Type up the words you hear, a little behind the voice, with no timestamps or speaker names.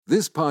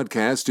This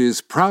podcast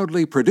is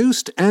proudly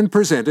produced and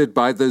presented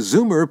by the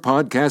Zoomer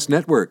Podcast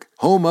Network,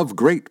 home of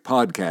great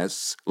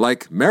podcasts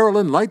like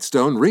Marilyn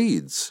Lightstone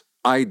Reads,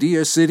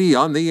 Idea City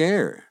on the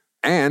Air,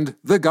 and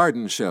The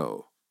Garden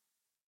Show.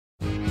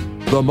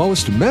 The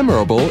most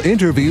memorable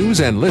interviews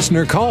and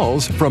listener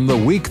calls from the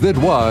week that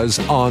was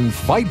on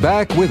Fight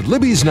Back with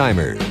Libby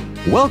Znaimer.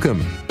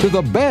 Welcome to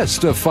the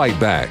best of Fight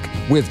Back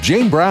with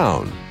Jane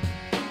Brown.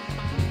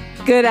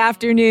 Good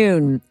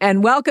afternoon,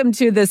 and welcome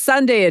to the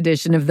Sunday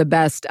edition of the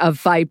Best of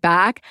Fight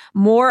Back.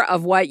 More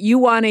of what you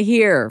want to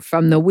hear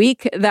from the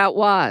week that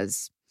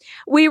was.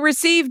 We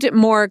received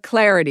more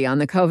clarity on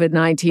the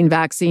COVID-19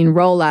 vaccine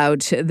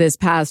rollout this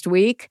past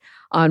week.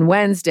 On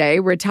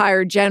Wednesday,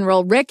 retired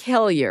General Rick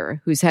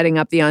Hillier, who's heading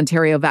up the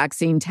Ontario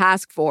Vaccine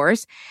Task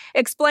Force,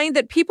 explained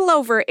that people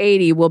over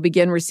 80 will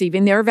begin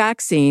receiving their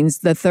vaccines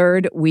the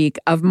third week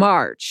of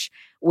March,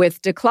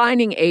 with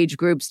declining age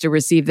groups to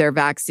receive their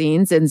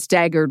vaccines in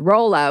staggered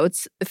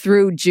rollouts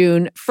through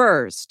June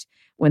 1st,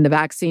 when the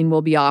vaccine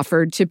will be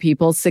offered to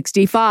people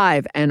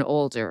 65 and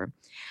older.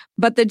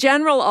 But the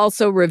general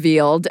also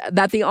revealed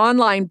that the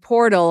online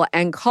portal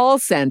and call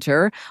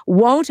center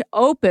won't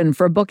open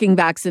for booking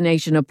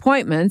vaccination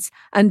appointments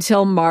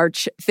until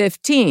March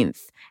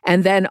 15th,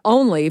 and then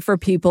only for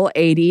people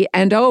 80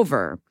 and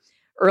over.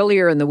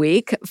 Earlier in the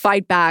week,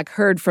 Fight Back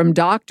heard from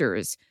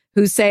doctors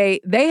who say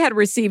they had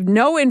received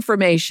no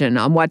information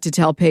on what to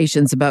tell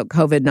patients about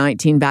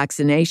COVID-19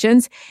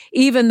 vaccinations,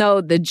 even though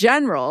the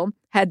general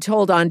had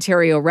told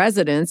Ontario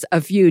residents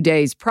a few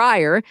days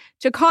prior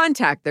to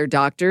contact their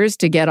doctors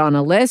to get on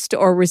a list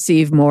or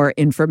receive more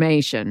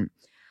information.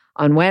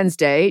 On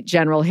Wednesday,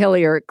 General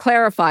Hillier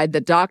clarified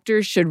that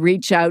doctors should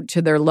reach out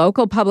to their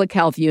local public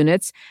health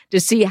units to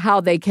see how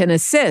they can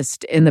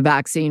assist in the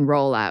vaccine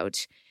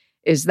rollout.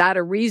 Is that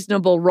a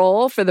reasonable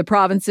role for the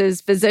province's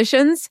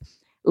physicians?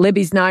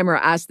 Libby Znaimer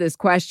asked this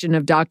question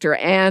of Dr.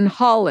 Anne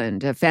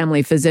Holland, a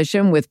family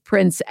physician with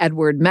Prince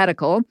Edward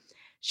Medical.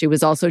 She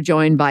was also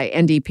joined by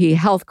NDP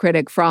health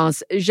critic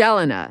France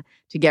Gélinas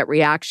to get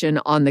reaction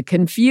on the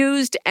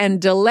confused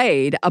and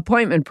delayed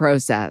appointment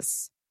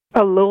process.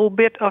 A little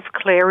bit of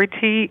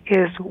clarity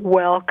is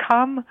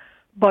welcome,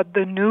 but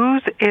the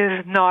news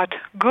is not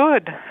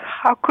good.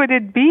 How could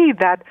it be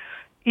that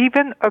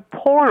even a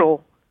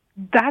portal,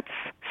 that's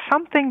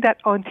something that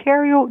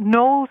Ontario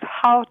knows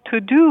how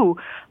to do?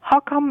 How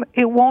come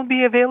it won't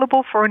be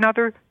available for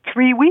another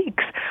 3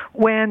 weeks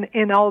when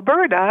in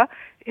Alberta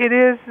it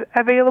is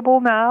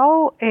available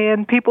now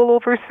and people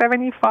over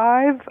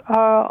 75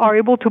 are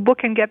able to book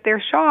and get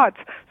their shots?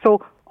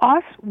 So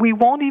we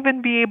won't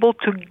even be able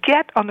to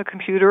get on the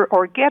computer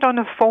or get on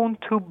the phone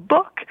to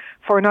book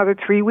for another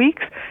 3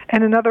 weeks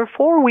and another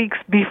 4 weeks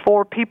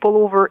before people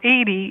over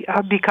 80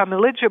 become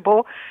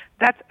eligible.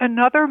 That's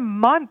another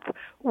month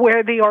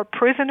where they are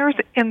prisoners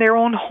in their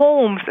own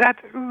homes. That's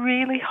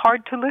really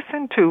hard to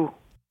listen to.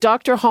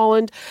 Dr.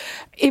 Holland,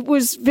 it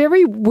was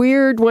very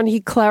weird when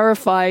he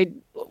clarified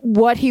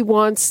what he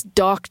wants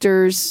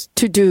doctors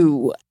to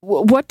do.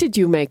 What did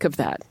you make of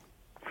that?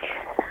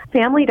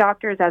 Family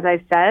doctors, as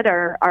I said,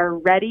 are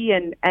ready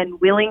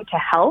and willing to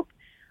help.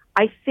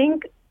 I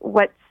think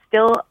what's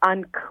still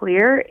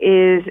unclear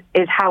is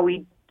how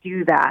we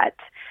do that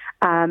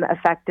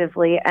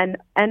effectively.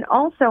 And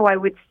also, I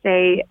would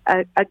say,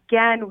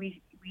 again,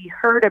 we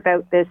heard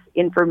about this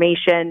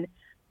information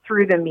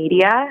through the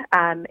media.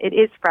 It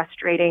is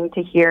frustrating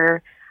to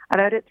hear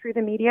about it through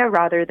the media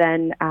rather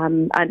than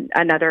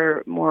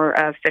another more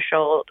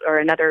official or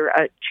another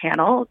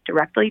channel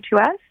directly to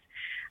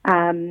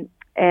us.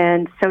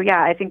 And so,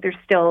 I think there's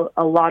still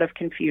a lot of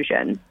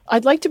confusion.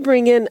 I'd like to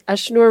bring in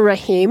Ashnur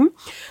Rahim,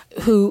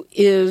 who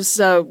is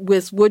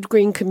with Wood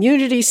Green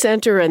Community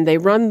Centre, and they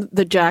run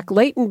the Jack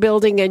Layton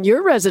building. And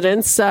your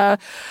residents, I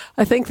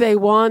think they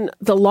won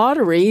the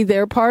lottery.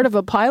 They're part of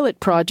a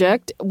pilot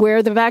project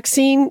where the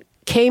vaccine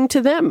came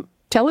to them.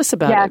 Tell us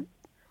about it.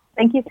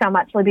 Thank you so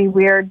much, Libby.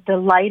 We're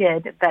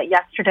delighted that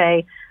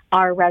yesterday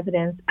our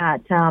residents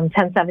at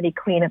 1070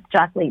 Queen at the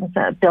Jack Layton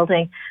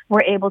building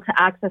were able to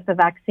access the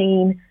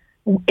vaccine.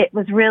 It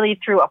was really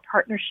through a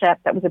partnership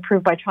that was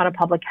approved by Toronto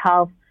Public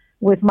Health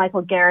with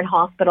Michael Garron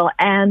Hospital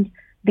and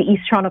the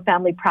East Toronto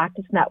Family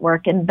Practice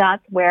Network. And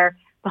that's where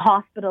the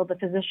hospital, the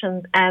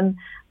physicians, and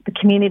the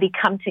community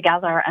come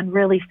together and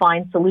really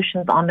find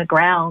solutions on the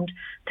ground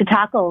to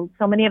tackle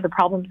so many of the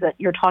problems that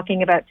you're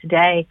talking about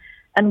today.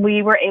 And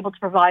we were able to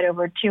provide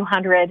over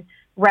 200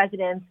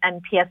 residents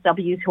and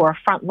PSWs who are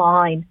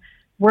frontline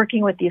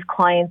working with these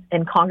clients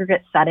in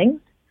congregate settings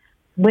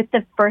with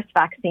the first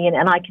vaccine.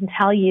 And I can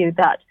tell you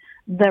that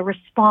the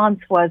response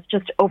was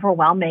just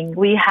overwhelming.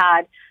 We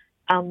had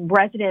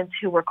residents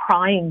who were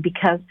crying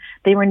because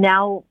they were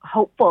now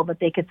hopeful that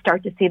they could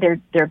start to see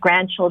their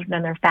grandchildren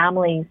and their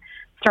families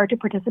start to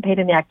participate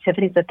in the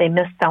activities that they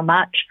missed so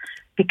much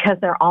because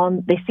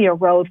they see a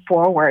road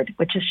forward,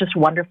 which is just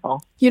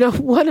wonderful. You know,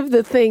 one of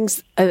the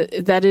things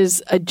that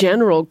is a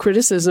general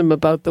criticism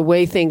about the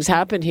way things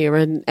happen here,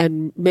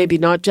 and maybe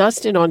not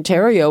just in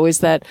Ontario, is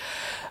that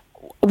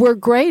we're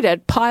great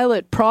at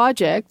pilot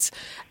projects,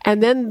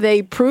 and then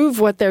they prove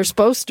what they're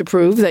supposed to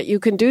prove, that you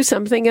can do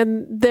something,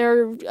 and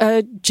they're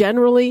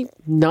generally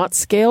not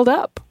scaled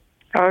up.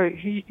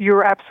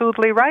 You're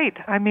absolutely right.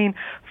 I mean,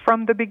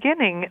 from the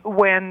beginning,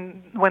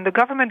 when the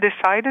government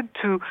decided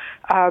to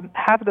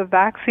have the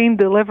vaccine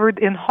delivered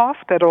in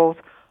hospitals,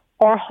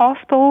 our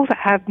hospitals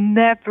have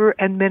never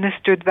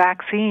administered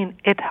vaccine.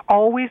 It's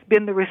always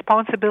been the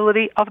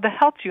responsibility of the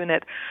health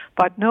unit.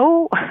 But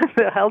no,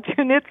 the health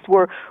units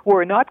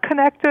were not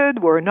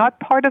connected, were not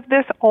part of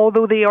this,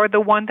 although they are the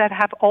ones that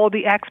have all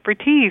the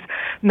expertise.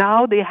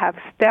 Now they have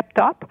stepped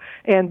up,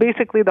 and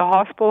basically the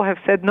hospital have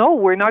said, no,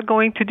 we're not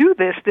going to do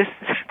this. This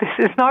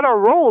is not our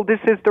role.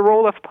 This is the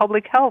role of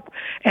public health.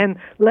 And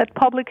let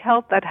public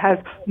health that has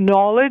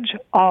knowledge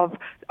of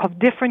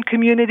different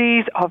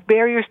communities, of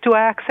barriers to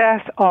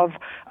access, of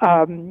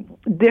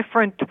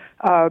different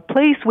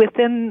place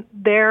within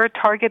their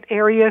target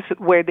areas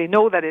where they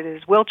know that it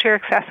is wheelchair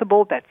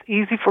accessible, that's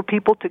easy for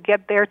people to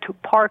get there, to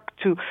park,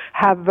 to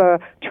have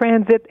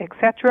transit,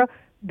 etc.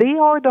 They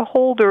are the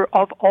holder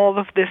of all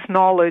of this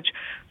knowledge,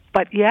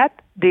 but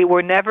yet they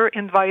were never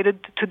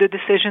invited to the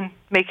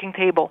decision-making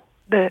table.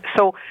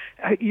 So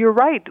you're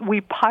right.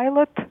 We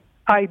pilot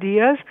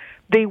ideas.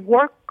 They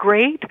work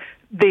great.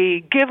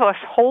 They give us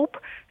hope,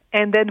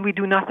 and then we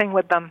do nothing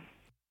with them.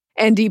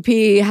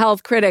 NDP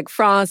health critic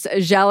France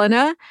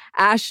Gélinas,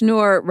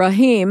 Ashnur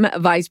Rahim,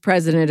 Vice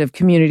President of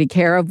Community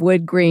Care of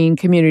Wood Green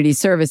Community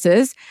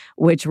Services,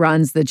 which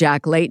runs the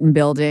Jack Layton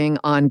Building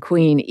on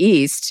Queen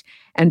East,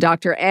 and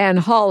Dr. Anne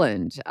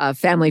Holland, a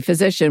family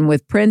physician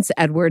with Prince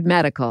Edward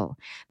Medical.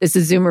 This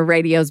is Zoomer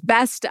Radio's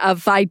Best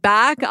of Fight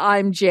Back.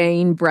 I'm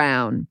Jane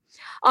Brown.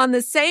 On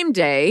the same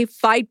day,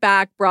 Fight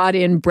Back brought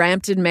in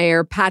Brampton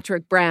Mayor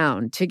Patrick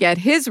Brown to get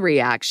his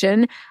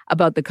reaction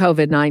about the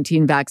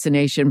COVID-19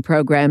 vaccination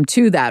program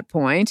to that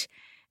point,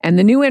 and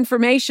the new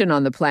information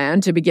on the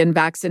plan to begin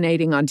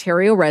vaccinating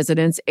Ontario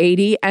residents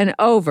 80 and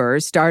over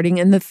starting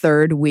in the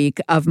third week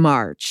of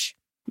March.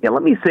 Yeah,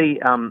 let me say,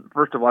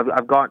 first of all,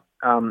 I've got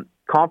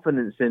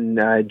confidence in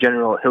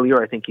General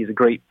Hillier. I think he's a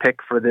great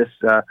pick for this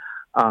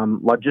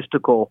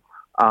logistical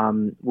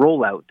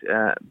rollout,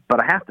 but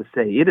I have to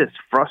say it is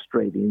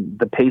frustrating,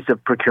 the pace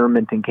of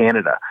procurement in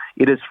Canada.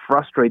 It is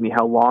frustrating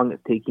how long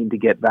it's taking to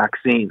get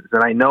vaccines,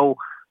 and I know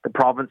the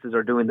provinces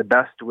are doing the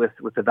best with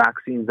the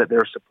vaccines that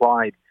they're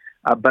supplied,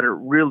 but it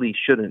really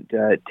shouldn't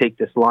take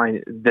this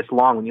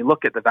long. When you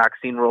look at the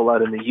vaccine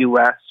rollout in the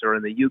U.S. or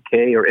in the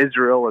U.K. or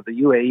Israel or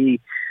the UAE,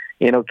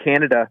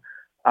 Canada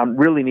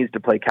really needs to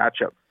play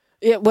catch up.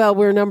 Yeah, well,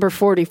 we're number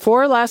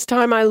 44 last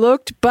time I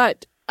looked,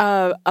 but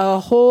a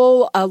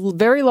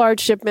very large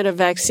shipment of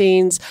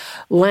vaccines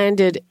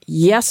landed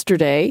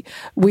yesterday.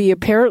 We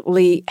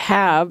apparently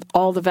have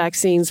all the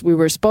vaccines we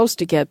were supposed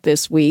to get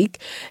this week.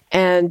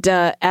 And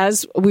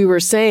as we were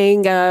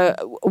saying,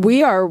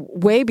 we are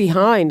way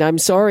behind. I'm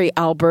sorry,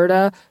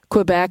 Alberta,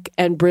 Quebec,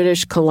 and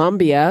British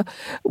Columbia,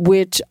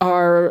 which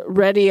are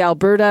ready.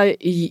 Alberta,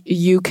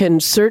 you can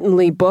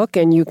certainly book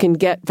and you can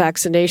get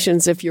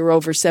vaccinations if you're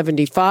over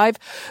 75.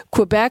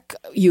 Quebec,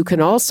 you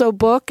can also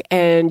book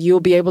and you'll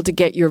be able to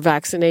get your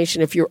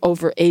vaccination if you're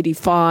over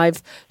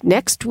 85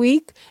 next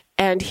week.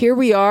 And here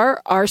we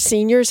are. Our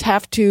seniors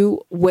have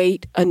to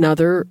wait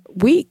another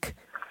week.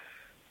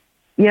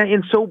 Yeah,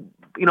 and so,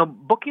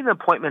 booking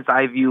appointments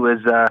I view as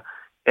a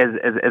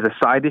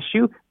side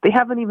issue. They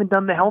haven't even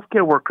done the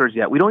healthcare workers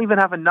yet. We don't even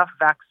have enough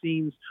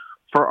vaccines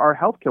for our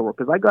healthcare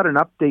workers. I got an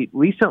update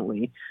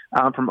recently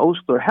from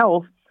Osler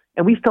Health,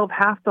 and we still have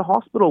half the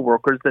hospital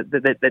workers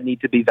that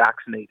need to be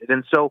vaccinated.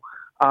 And so,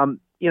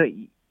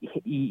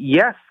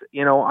 yes,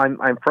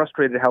 I'm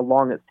frustrated how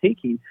long it's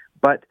taking,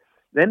 but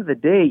at the end of the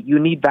day, you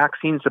need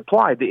vaccine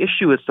supply. The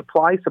issue is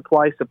supply.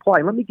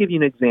 And let me give you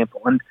an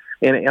example, and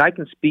I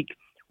can speak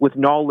with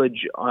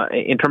knowledge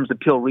in terms of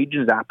Peel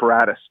Region's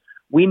apparatus.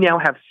 We now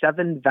have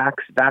 7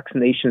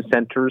 vaccination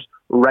centers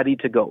ready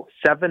to go,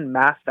 7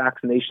 mass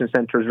vaccination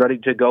centers ready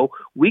to go.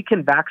 We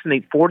can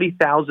vaccinate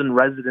 40,000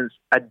 residents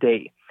a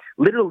day.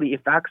 Literally,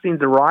 if vaccines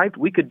arrived,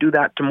 we could do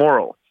that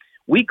tomorrow.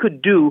 We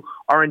could do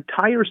our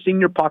entire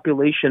senior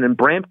population in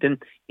Brampton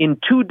in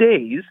 2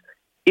 days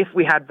if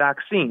we had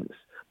vaccines.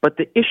 But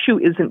the issue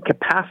isn't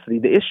capacity.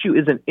 The issue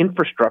isn't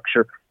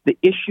infrastructure. The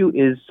issue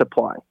is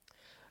supply.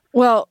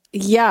 Well,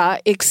 yeah,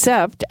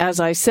 except, as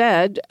I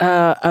said,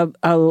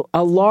 a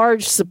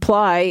large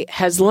supply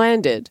has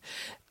landed.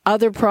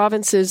 Other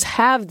provinces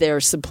have their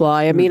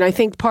supply. I mean, I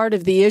think part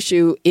of the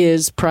issue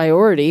is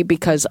priority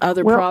because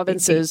other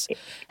provinces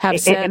have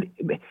said...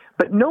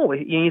 But no,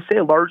 you say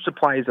a large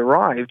supply has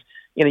arrived.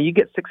 You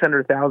get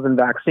 600,000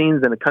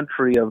 vaccines in a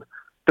country of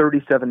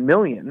 37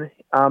 million.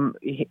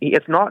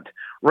 It's not...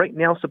 Right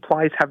now,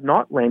 supplies have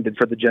not landed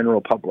for the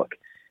general public.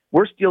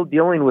 We're still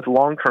dealing with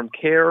long-term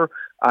care,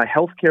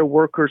 healthcare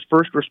workers,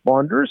 first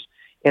responders.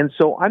 And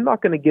so I'm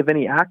not going to give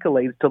any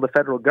accolades to the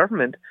federal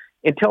government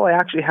until I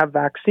actually have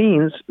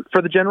vaccines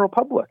for the general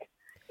public.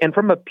 And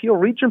from a Peel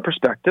Region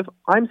perspective,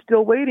 I'm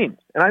still waiting,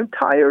 and I'm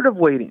tired of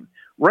waiting.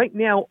 Right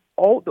now,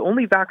 the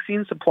only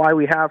vaccine supply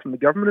we have from the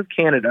Government of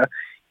Canada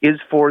is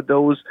for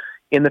those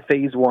in the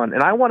phase 1,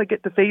 and I want to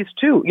get to phase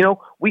 2.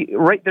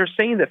 They're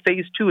saying that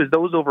phase 2 is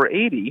those over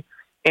 80,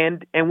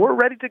 and we're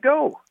ready to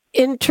go.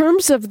 In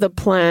terms of the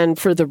plan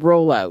for the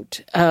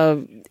rollout,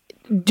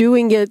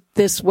 doing it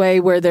this way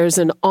where there's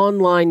an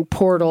online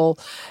portal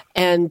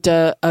and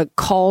a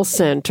call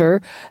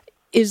center,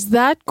 is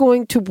that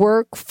going to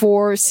work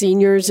for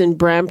seniors in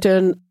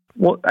Brampton?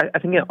 Well, I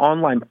think an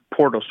online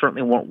portal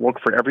certainly won't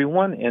work for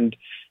everyone. And,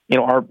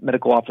 our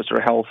medical officer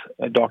of health,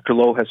 Dr.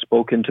 Lowe, has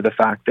spoken to the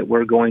fact that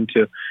we're going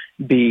to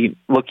be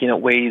looking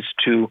at ways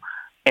to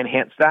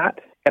enhance that.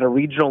 At a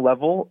regional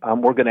level,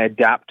 we're going to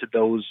adapt to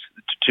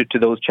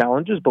those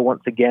challenges. But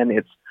once again,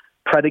 it's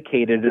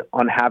predicated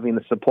on having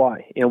the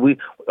supply.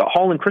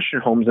 Holland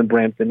Christian Homes in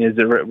Brampton is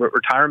a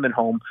retirement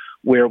home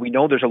where we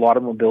know there's a lot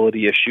of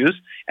mobility issues,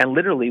 and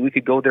literally we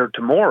could go there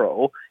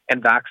tomorrow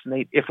and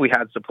vaccinate if we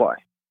had supply.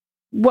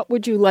 What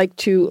would you like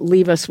to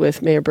leave us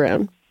with, Mayor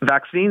Brown?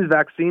 Vaccines.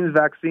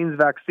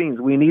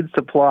 We need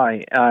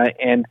supply,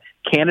 and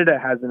Canada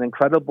has an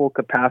incredible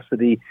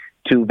capacity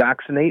to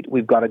vaccinate.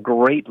 We've got a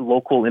great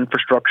local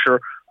infrastructure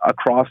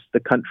across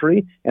the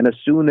country, and as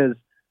soon as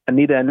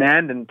Anita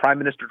Anand and Prime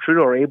Minister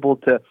Trudeau are able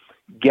to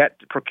get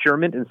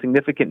procurement in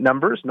significant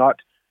numbers, not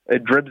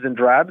dribs and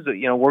drabs,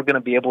 we're going to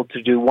be able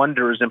to do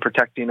wonders in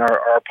protecting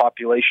our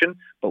population,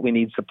 but we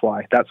need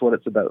supply. That's what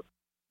it's about.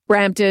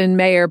 Brampton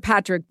Mayor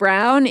Patrick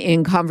Brown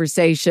in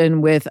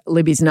conversation with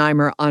Libby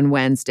Znaimer on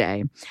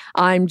Wednesday.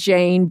 I'm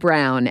Jane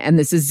Brown, and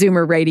this is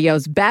Zoomer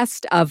Radio's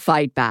Best of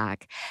Fight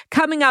Back.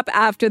 Coming up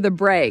after the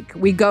break,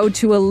 we go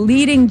to a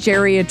leading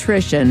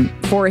geriatrician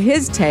for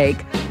his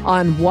take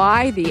on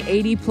why the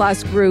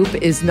 80-plus group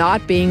is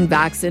not being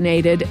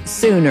vaccinated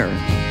sooner.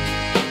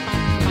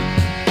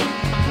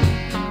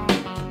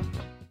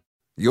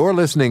 You're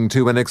listening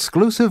to an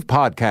exclusive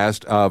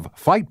podcast of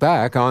Fight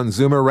Back on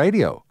Zoomer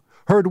Radio.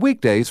 Heard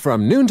weekdays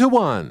from noon to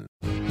 1.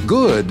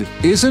 Good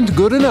isn't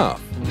good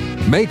enough.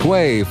 Make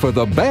way for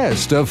the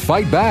best of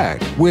Fight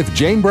Back with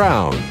Jane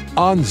Brown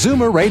on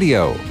Zoomer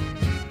Radio.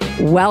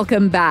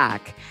 Welcome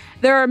back.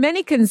 There are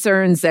many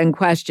concerns and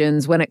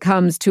questions when it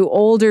comes to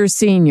older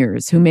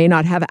seniors who may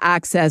not have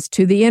access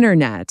to the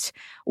internet.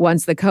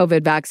 Once the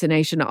COVID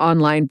vaccination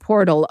online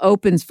portal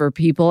opens for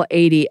people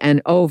 80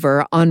 and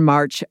over on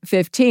March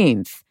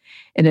 15th.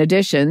 In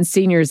addition,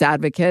 seniors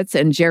advocates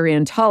and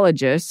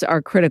gerontologists are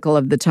critical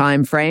of the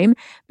time frame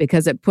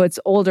because it puts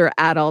older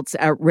adults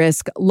at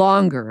risk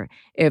longer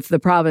if the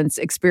province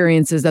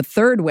experiences a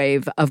third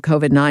wave of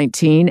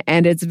COVID-19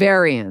 and its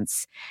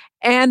variants.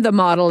 And the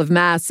model of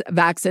mass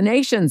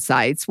vaccination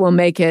sites will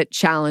make it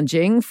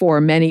challenging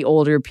for many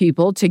older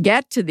people to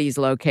get to these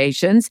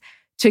locations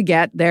to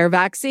get their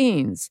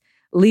vaccines.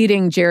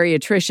 Leading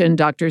geriatrician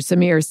Dr.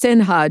 Samir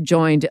Sinha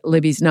joined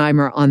Libby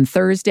Znaimer on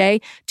Thursday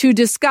to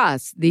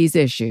discuss these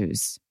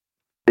issues.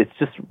 It's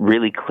just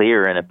really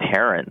clear and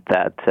apparent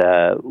that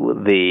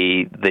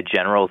the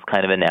general's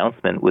kind of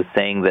announcement was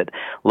saying that,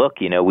 look,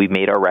 we've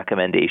made our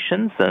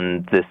recommendations,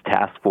 and this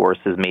task force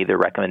has made their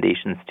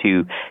recommendations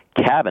to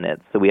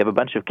cabinet. So we have a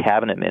bunch of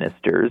cabinet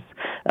ministers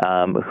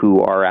who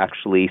are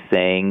actually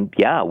saying,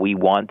 yeah, we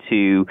want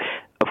to,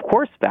 of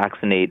course,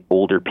 vaccinate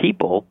older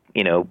people,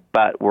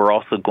 but we're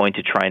also going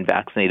to try and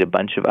vaccinate a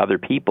bunch of other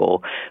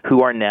people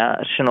who our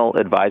National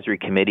Advisory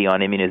Committee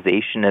on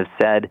Immunization have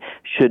said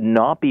should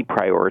not be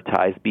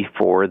prioritized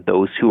before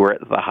those who are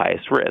at the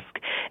highest risk.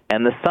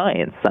 And the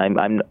science,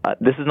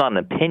 this is not an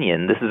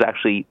opinion, this is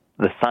actually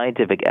the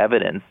scientific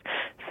evidence,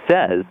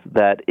 says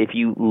that if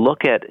you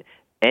look at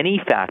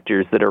any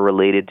factors that are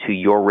related to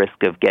your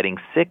risk of getting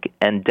sick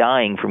and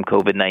dying from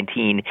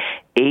COVID-19,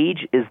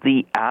 age is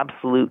the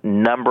absolute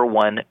number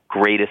one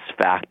greatest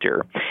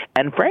factor.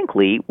 And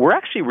frankly, we're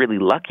actually really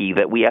lucky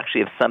that we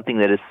actually have something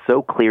that is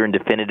so clear and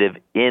definitive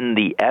in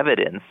the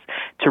evidence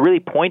to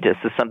really point us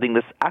to something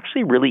that's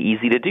actually really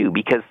easy to do,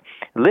 because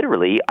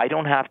literally, I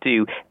don't have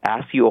to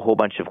ask you a whole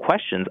bunch of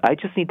questions. I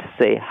just need to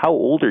say, how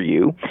old are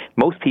you?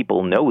 Most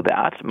people know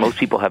that. Most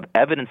people have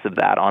evidence of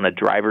that on a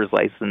driver's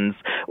license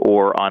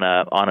or on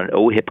an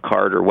OHIP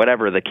card or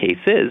whatever the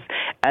case is.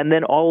 And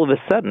then all of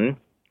a sudden,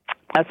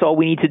 that's all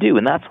we need to do.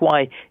 And that's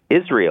why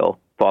Israel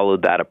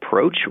followed that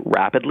approach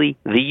rapidly.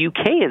 The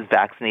UK has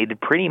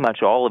vaccinated pretty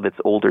much all of its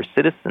older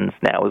citizens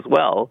now as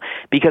well,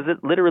 because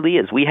it literally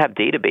is. We have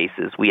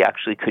databases. We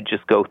actually could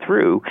just go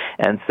through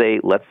and say,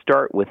 let's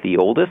start with the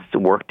oldest,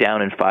 work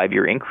down in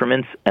 5-year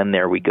increments, and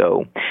there we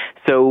go.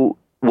 So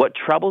what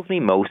troubles me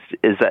most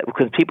is that,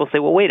 because people say,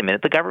 well, wait a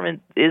minute, the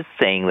government is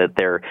saying that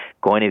they're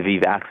going to be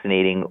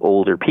vaccinating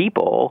older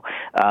people,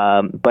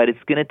 but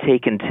it's going to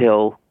take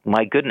until,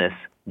 my goodness,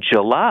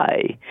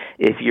 July.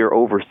 If you're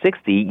over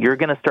 60, you're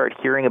going to start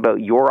hearing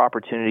about your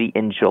opportunity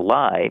in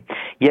July.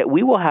 Yet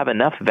we will have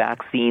enough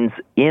vaccines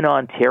in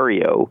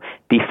Ontario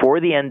before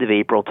the end of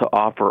April to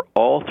offer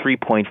all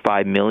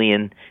 3.5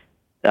 million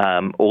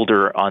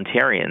older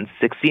Ontarians,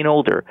 60 and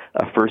older,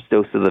 a first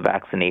dose of the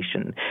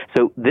vaccination.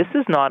 So this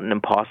is not an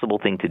impossible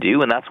thing to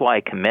do, and that's why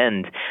I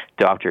commend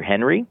Dr.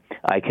 Henry,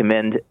 I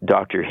commend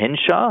Dr.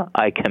 Hinshaw.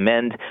 I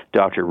commend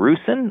Dr.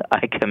 Roussin.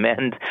 I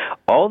commend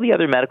all the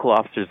other medical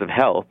officers of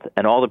health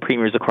and all the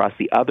premiers across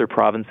the other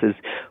provinces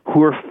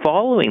who are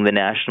following the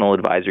National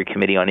Advisory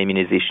Committee on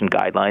Immunization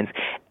guidelines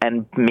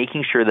and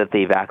making sure that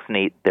they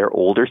vaccinate their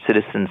older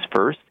citizens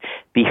first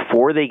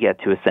before they get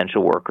to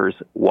essential workers.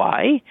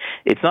 Why?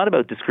 It's not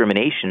about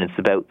discrimination. It's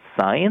about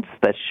science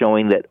that's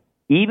showing that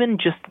even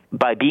just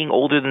by being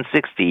older than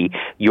 60,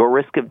 your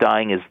risk of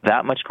dying is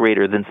that much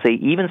greater than, say,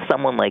 even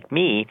someone like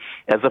me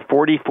as a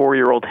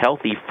 44-year-old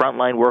healthy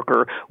frontline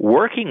worker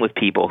working with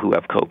people who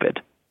have COVID.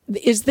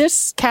 Is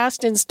this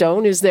cast in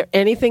stone? Is there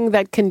anything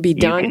that can be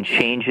done? You can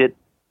change it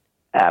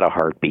at a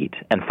heartbeat.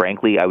 And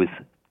frankly, I was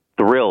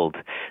thrilled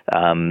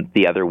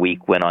the other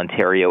week when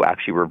Ontario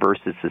actually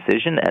reversed its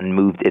decision and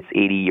moved its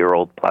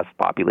 80-year-old plus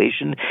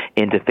population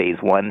into phase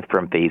 1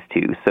 from phase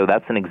 2. So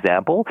that's an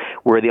example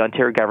where the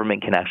Ontario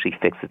government can actually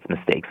fix its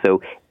mistakes.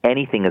 So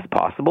anything is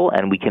possible,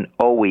 and we can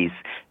always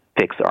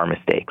fix our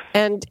mistakes.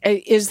 And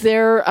is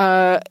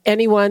there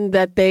anyone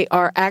that they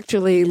are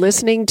actually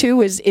listening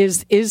to?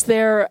 Is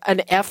there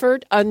an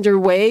effort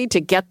underway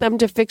to get them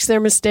to fix their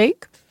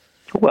mistake?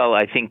 Well,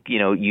 I think,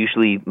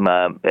 usually,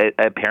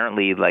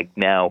 apparently, like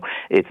now,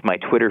 it's my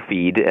Twitter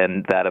feed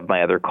and that of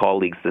my other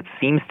colleagues that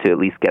seems to at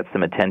least get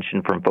some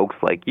attention from folks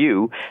like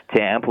you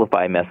to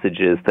amplify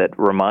messages that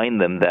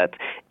remind them that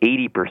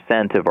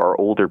 80% of our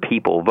older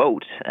people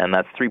vote, and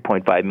that's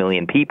 3.5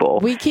 million people.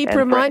 We keep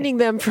reminding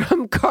them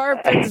from CARP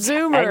and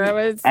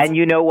Zoomer. And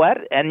you know what?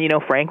 And,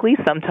 frankly,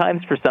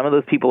 sometimes for some of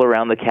those people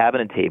around the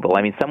cabinet table,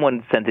 I mean,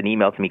 someone sent an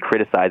email to me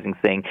criticizing,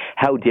 saying,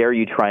 how dare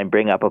you try and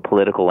bring up a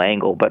political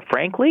angle? But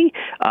frankly,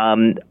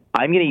 I'm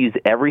going to use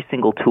every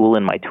single tool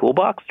in my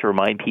toolbox to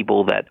remind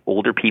people that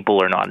older people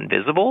are not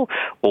invisible,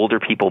 older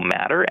people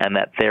matter, and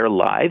that their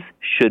lives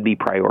should be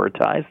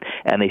prioritized,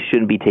 and they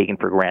shouldn't be taken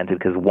for granted,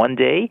 because one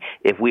day,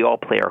 if we all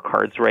play our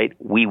cards right,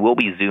 we will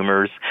be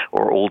Zoomers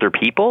or older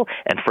people,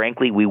 and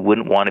frankly, we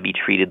wouldn't want to be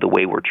treated the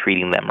way we're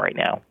treating them right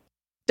now.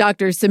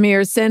 Dr.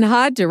 Samir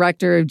Sinha,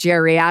 Director of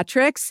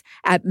Geriatrics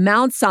at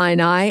Mount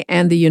Sinai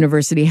and the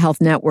University Health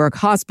Network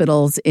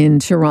Hospitals in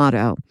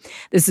Toronto.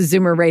 This is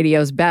Zoomer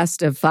Radio's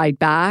Best of Fight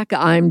Back.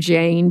 I'm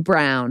Jane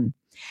Brown.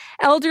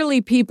 Elderly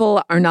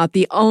people are not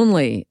the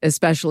only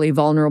especially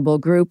vulnerable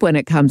group when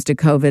it comes to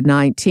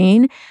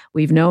COVID-19.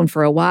 We've known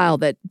for a while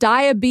that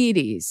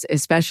diabetes,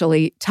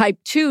 especially type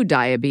 2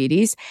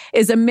 diabetes,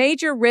 is a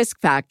major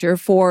risk factor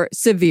for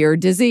severe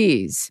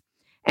disease.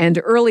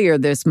 And earlier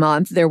this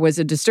month, there was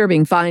a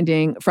disturbing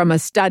finding from a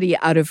study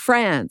out of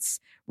France.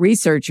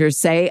 Researchers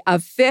say a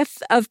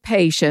fifth of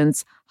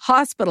patients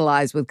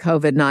hospitalized with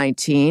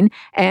COVID-19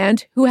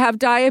 and who have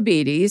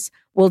diabetes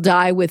will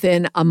die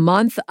within a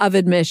month of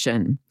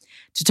admission.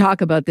 To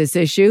talk about this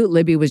issue,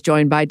 Libby was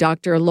joined by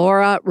Dr.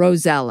 Laura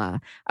Rosella,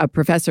 a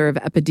professor of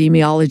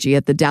epidemiology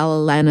at the Dalla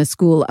Lana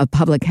School of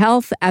Public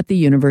Health at the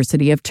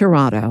University of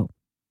Toronto.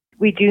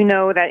 We do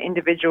know that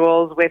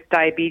individuals with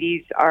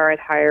diabetes are at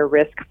higher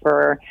risk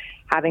for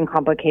having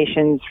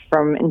complications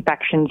from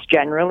infections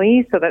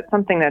generally. So that's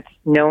something that's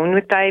known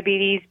with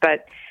diabetes,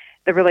 but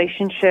the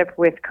relationship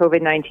with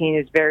COVID-19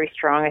 is very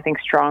strong, I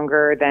think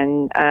stronger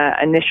than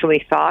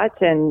initially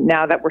thought. And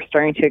now that we're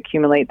starting to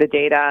accumulate the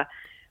data,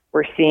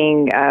 we're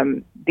seeing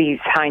these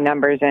high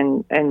numbers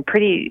and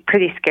pretty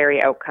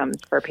scary outcomes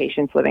for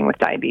patients living with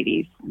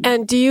diabetes.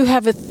 And do you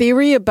have a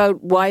theory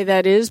about why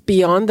that is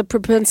beyond the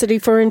propensity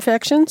for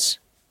infections?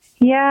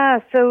 Yeah,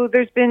 so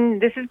this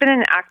has been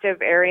an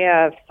active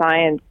area of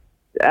science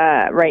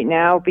right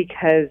now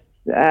because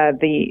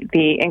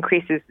the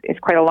increase is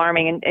quite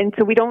alarming. And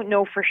so we don't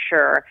know for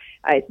sure,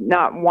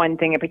 not one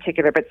thing in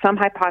particular, but some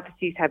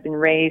hypotheses have been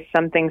raised,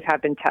 some things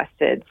have been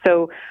tested.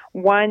 So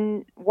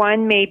one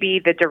may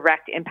be the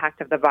direct impact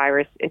of the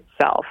virus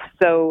itself.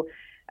 So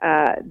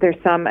there's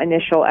some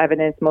initial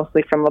evidence,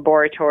 mostly from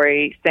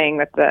laboratory, saying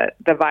that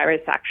the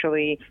virus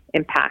actually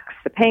impacts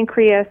the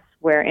pancreas,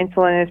 where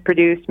insulin is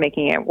produced,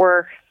 making it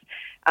worse.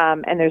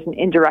 And there's an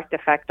indirect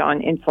effect on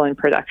insulin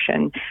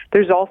production.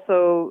 There's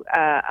also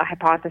a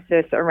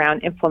hypothesis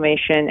around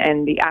inflammation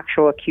and the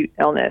actual acute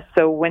illness.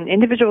 So when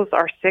individuals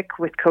are sick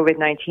with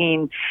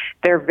COVID-19,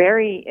 they're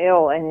very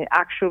ill, and it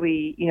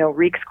actually,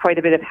 wreaks quite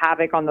a bit of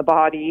havoc on the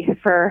body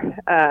for,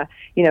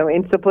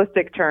 in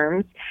simplistic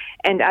terms.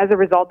 And as a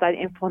result, that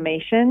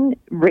inflammation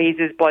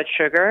raises blood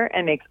sugar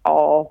and makes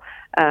all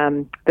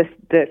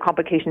the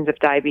complications of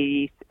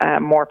diabetes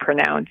more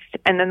pronounced.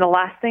 And then the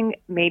last thing,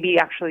 maybe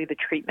actually the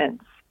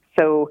treatments.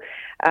 So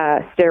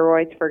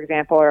steroids, for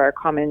example, are a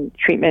common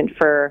treatment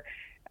for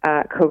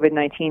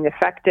COVID-19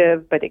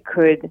 effective, but it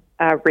could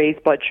raise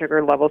blood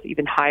sugar levels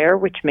even higher,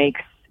 which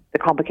makes the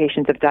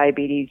complications of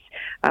diabetes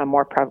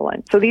more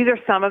prevalent. So these are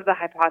some of the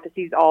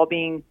hypotheses all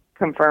being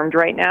confirmed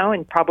right now,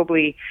 and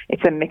probably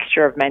it's a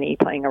mixture of many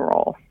playing a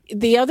role.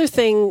 The other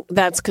thing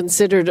that's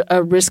considered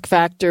a risk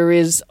factor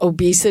is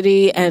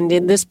obesity, and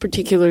in this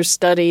particular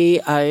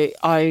study,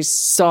 I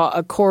saw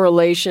a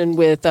correlation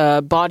with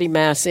a body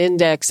mass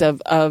index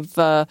of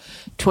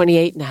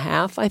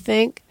 28.5, I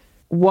think.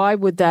 Why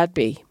would that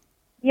be?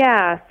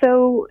 Yeah.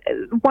 So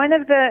one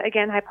of the,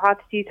 again,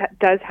 hypotheses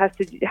does have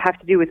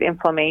to do with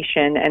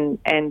inflammation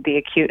and the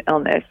acute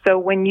illness. So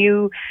when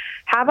you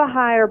have a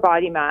higher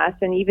body mass,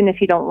 and even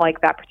if you don't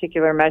like that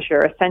particular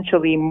measure,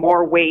 essentially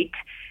more weight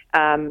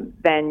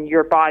than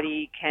your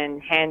body can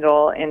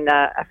handle in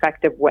the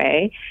effective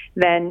way,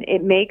 then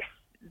it makes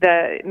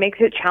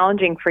it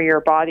challenging for your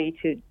body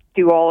to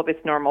do all of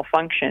its normal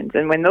functions.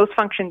 And when those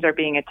functions are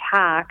being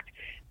attacked,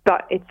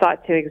 it's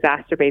thought to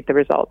exacerbate the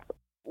results.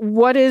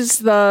 What is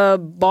the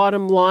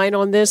bottom line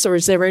on this, or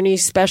is there any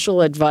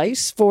special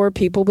advice for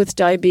people with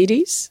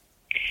diabetes?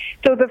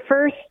 So the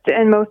first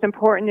and most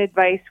important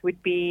advice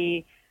would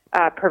be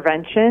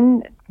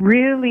prevention,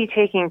 really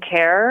taking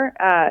care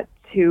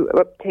to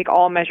take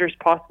all measures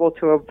possible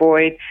to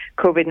avoid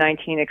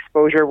COVID-19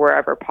 exposure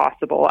wherever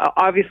possible.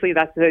 Obviously,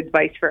 that's the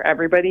advice for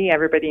everybody.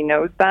 Everybody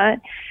knows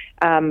that.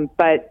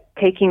 But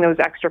taking those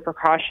extra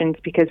precautions,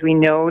 because we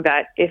know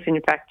that if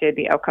infected,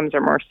 the outcomes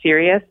are more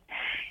serious.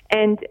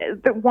 And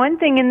the one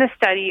thing in the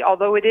study,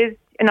 although it is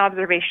an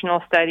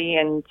observational study,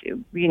 and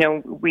we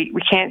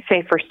can't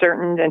say for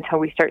certain until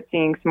we start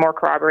seeing some more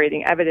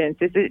corroborating evidence,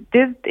 is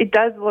it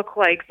does look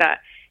like that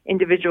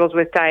individuals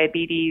with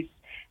diabetes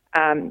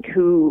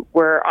who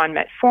were on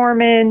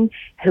metformin,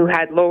 who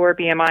had lower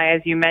BMI,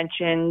 as you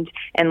mentioned,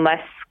 and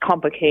less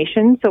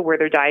complications, so where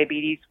their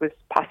diabetes was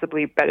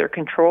possibly better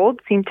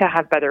controlled, seem to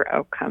have better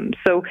outcomes.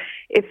 So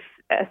if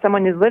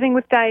someone is living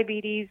with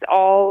diabetes,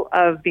 all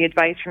of the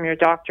advice from your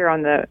doctor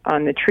on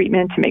the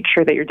treatment to make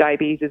sure that your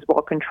diabetes is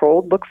well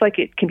controlled looks like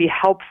it can be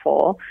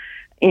helpful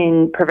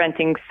in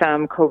preventing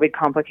some COVID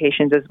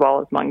complications as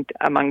well as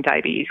among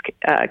diabetes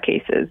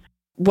cases.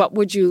 What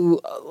would you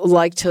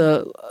like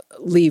to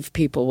leave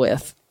people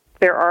with?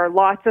 There are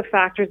lots of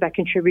factors that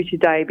contribute to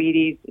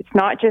diabetes. It's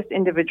not just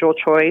individual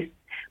choice.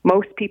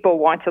 Most people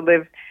want to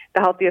live the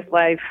healthiest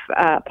life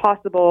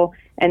possible,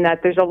 and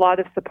that there's a lot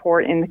of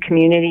support in the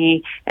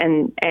community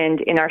and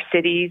in our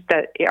cities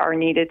that are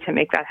needed to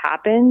make that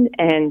happen,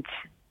 and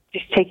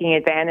just taking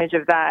advantage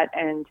of that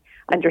and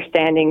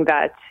understanding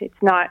that it's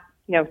not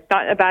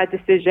a bad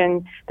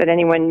decision that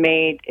anyone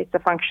made. It's a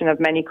function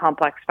of many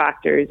complex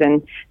factors,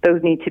 and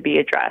those need to be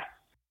addressed.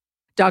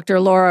 Dr.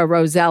 Laura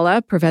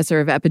Rosella, professor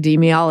of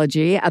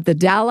epidemiology at the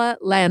Dalla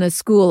Lana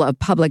School of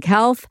Public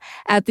Health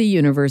at the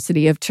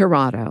University of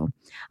Toronto.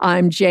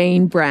 I'm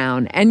Jane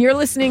Brown, and you're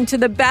listening to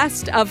the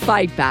best of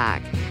Fight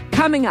Back.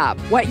 Coming up,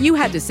 what you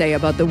had to say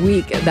about the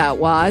week that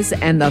was,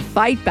 and the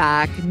Fight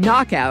Back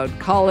Knockout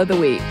Call of the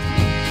Week.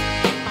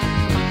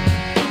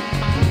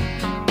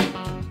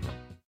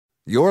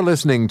 You're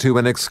listening to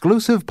an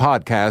exclusive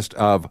podcast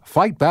of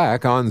Fight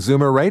Back on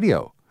Zoomer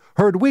Radio.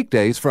 Heard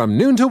weekdays from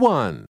noon to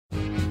 1.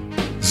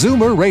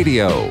 Zoomer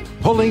Radio,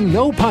 pulling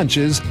no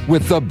punches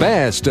with the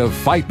best of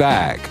Fight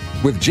Back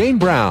with Jane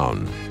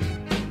Brown.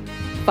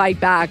 Fight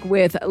Back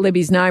with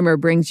Libby Znaimer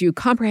brings you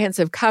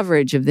comprehensive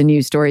coverage of the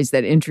news stories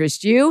that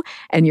interest you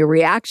and your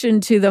reaction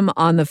to them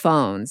on the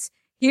phones.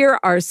 Here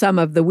are some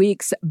of the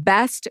week's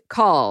best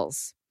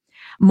calls.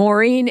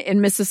 Maureen in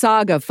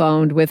Mississauga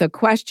phoned with a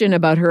question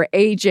about her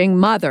aging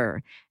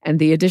mother and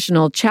the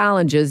additional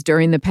challenges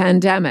during the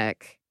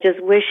pandemic. Just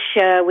wish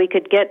we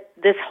could get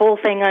this whole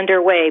thing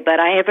underway, but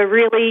I have a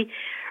really,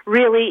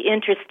 really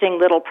interesting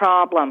little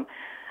problem.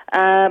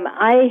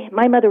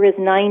 My mother is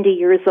 90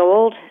 years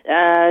old.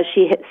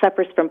 She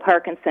suffers from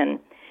Parkinson,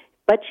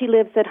 but she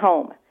lives at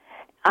home.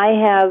 I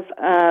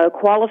have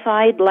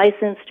qualified,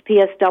 licensed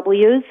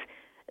PSWs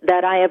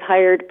that I have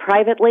hired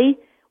privately.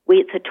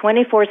 It's a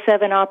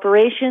 24/7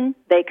 operation.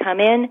 They come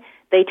in,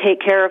 they take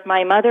care of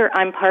my mother.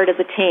 I'm part of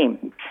the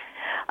team.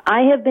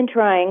 I have been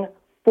trying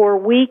for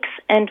weeks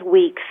and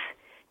weeks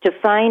to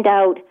find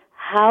out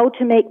how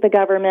to make the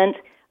government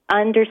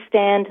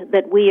understand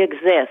that we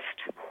exist,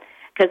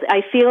 because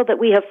I feel that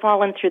we have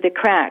fallen through the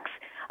cracks.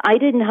 I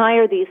didn't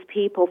hire these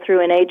people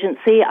through an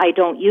agency. I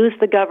don't use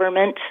the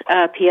government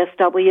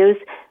PSWs.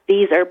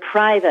 These are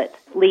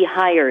privately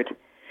hired.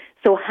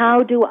 So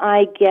how do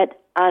I get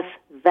us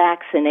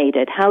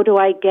vaccinated? How do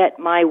I get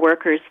my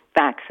workers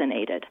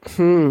vaccinated?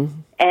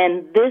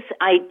 And this,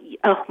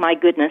 oh my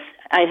goodness,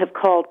 I have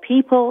called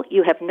people,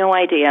 you have no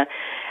idea,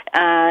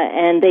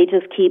 and they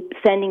just keep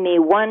sending me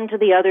one to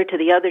the other, to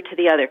the other, to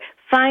the other.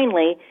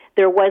 Finally,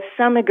 there was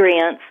some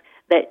agreement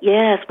that,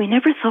 yes, we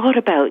never thought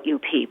about you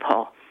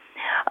people.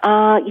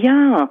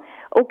 Yeah,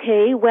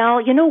 okay,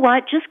 well, you know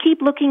what, just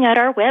keep looking at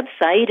our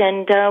website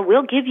and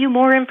we'll give you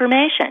more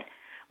information.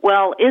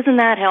 Well, isn't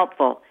that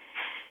helpful?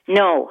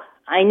 No,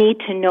 I need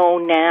to know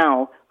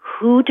now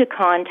who to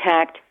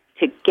contact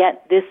to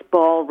get this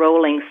ball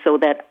rolling so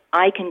that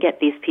I can get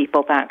these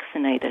people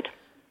vaccinated.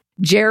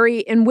 Jerry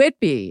in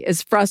Whitby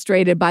is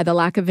frustrated by the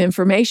lack of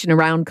information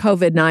around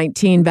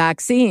COVID-19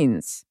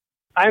 vaccines.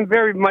 I'm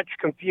very much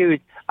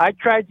confused. I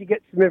tried to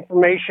get some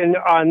information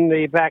on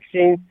the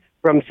vaccine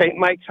from St.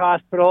 Mike's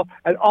Hospital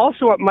and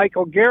also at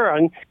Michael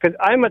Garron, because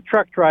I'm a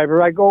truck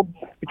driver. I go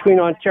between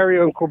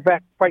Ontario and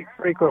Quebec quite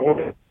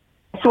frequently.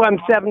 So I'm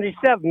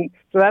 77,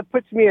 so that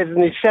puts me as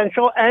an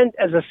essential and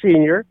as a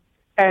senior.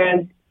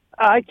 And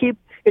I keep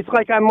It's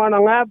like I'm on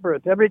a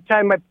labyrinth. Every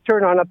time I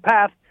turn on a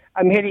path,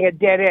 I'm hitting a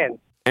dead end.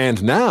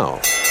 And now,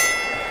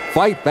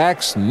 Fight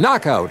Back's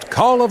Knockout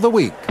Call of the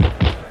Week.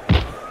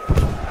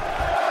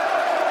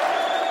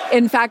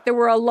 In fact, there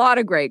were a lot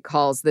of great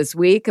calls this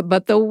week,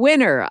 but the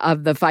winner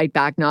of the Fight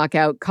Back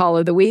Knockout Call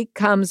of the Week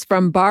comes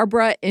from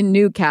Barbara in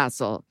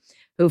Newcastle,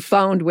 who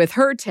phoned with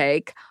her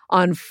take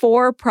on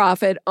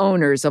for-profit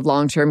owners of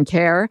long-term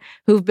care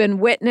who've been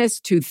witness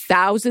to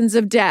thousands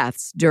of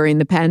deaths during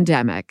the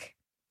pandemic.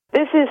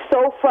 This is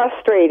so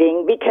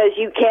frustrating because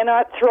you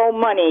cannot throw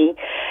money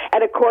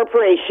at a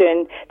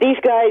corporation. These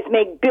guys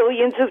make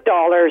billions of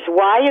dollars.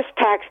 Why is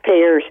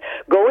taxpayers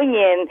going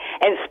in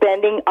and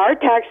spending our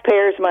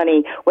taxpayers'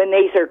 money when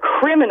these are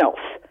criminals?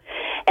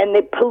 And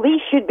the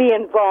police should be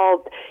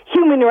involved,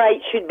 human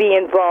rights should be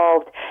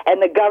involved, and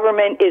the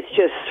government is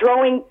just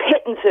throwing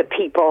pittance at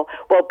people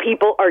while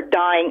people are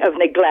dying of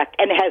neglect,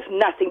 and it has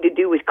nothing to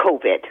do with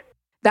COVID.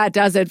 That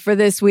does it for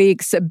this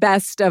week's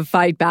Best of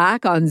Fight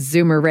Back on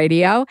Zoomer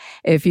Radio.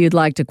 If you'd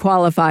like to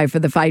qualify for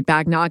the Fight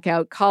Back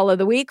Knockout Call of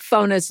the Week,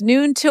 phone us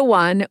noon to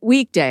 1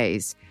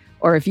 weekdays.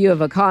 Or if you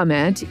have a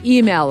comment,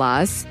 email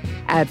us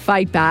at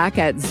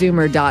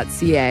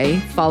fightback@zoomer.ca,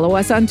 follow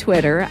us on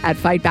Twitter at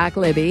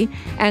FightbackLibby,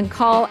 and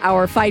call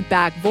our Fight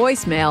Back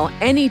voicemail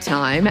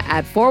anytime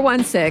at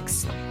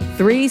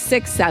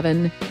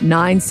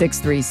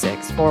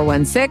 416-367-9636.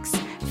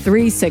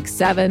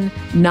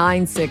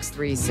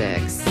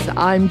 416-367-9636.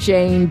 I'm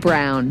Jane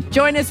Brown.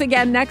 Join us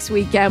again next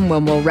weekend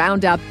when we'll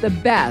round up the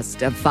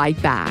best of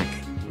Fight Back.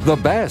 The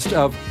Best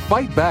of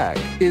Fight Back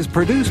is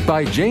produced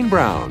by Jane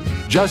Brown,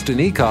 Justin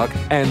Eacock,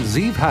 and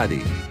Zeev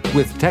Hadi,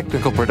 with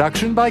technical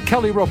production by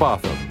Kelly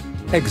Robotham.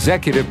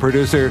 Executive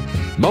producer,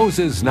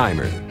 Moses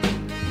Znaimer.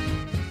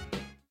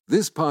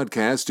 This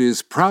podcast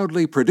is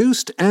proudly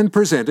produced and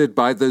presented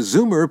by the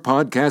Zoomer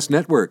Podcast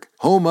Network,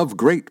 home of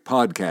great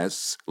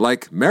podcasts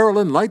like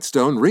Marilyn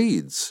Lightstone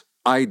Reads,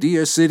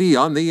 Idea City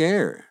on the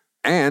Air,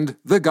 and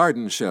The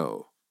Garden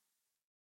Show.